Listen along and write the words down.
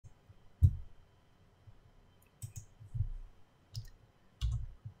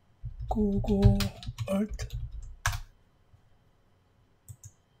Google Earth.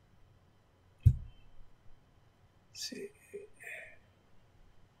 See,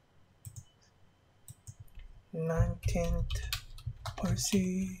 19th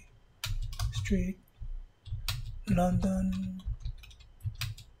Percy Street, London,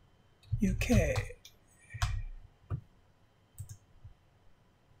 UK.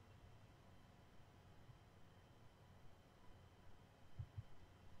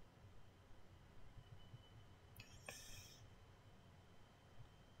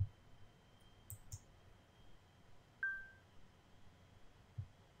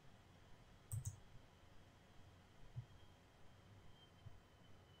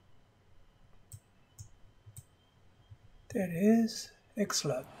 There is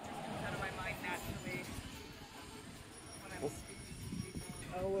Eggslut. Out of my mind naturally when I'm speaking to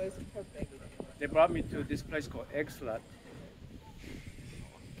people. Oh, it was perfect. They brought me to this place called Eggslut.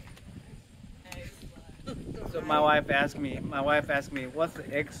 So my wife asked me, what's the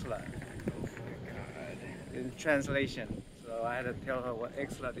Eggslut? In translation. So I had to tell her what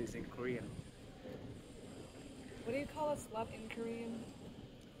Eggslut is in Korean. What do you call a slut in Korean?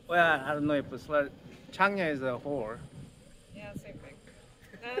 Well, I don't know if a slut. Changnya is a whore. Yeah, same thing.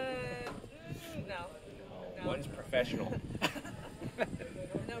 No. One's professional.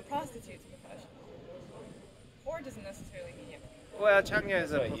 No, prostitute's professional. Whore doesn't necessarily mean it. Well, Changnya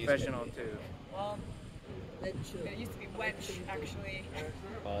is a That's what it used to professional be. too. Well, it used to be wench, actually.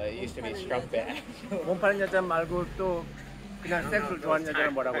 It used to be struck back. 몸 파는 여자 말고 또 그냥 섹스를 좋아하는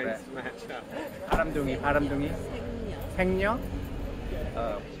여자는 뭐라고 그래? 바람둥이. 생녀?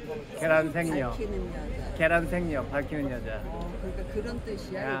 계란 생녀. 계란 생녀, 밝히는 여자. 그러니까 그런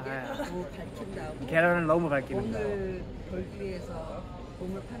뜻이야. 이게 뭐 밝힌다고. 계란을 너무 밝히는 거. 몸을 벌기 위해서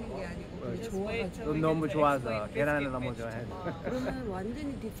몸을 파는 게 아니고 그냥 좋아가지고. 너무 좋아서 계란을 너무 좋아해. 그러면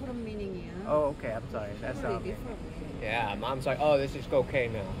완전히 different meaning이야. Oh, okay. I'm sorry. That's Totally different meaning. Yeah, mom's like, oh, this is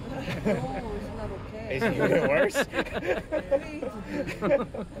cocaine now. No, it's not okay. Is it even worse? Crazy.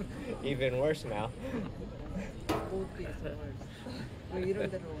 Even worse now. Both is worse. 왜 이런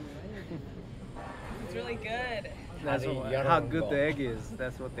데로 오는 거야? It's really good. That's how good the egg is.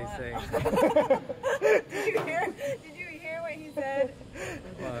 That's what they say. Did you hear what he said?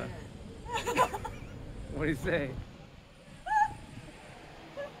 What? What did he say?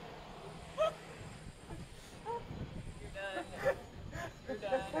 You're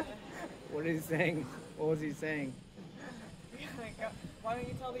done. What is he saying? What was he saying? Why don't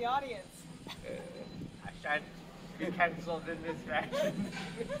you tell the audience? I should be cancelled in this fashion.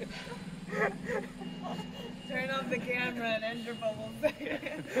 Turn off the camera and end your bubble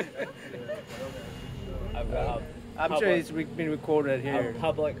segment. I'm sure it's been recorded here.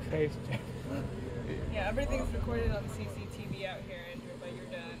 Public face. Yeah, everything's recorded on CCTV out here, Andrew, but you're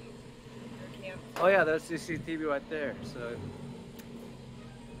done. You're canceled. Oh yeah, there's CCTV right there. So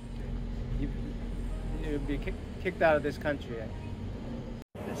you'd be kicked out of this country.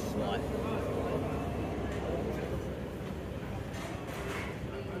 This slut.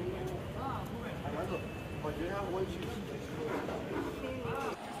 But you have one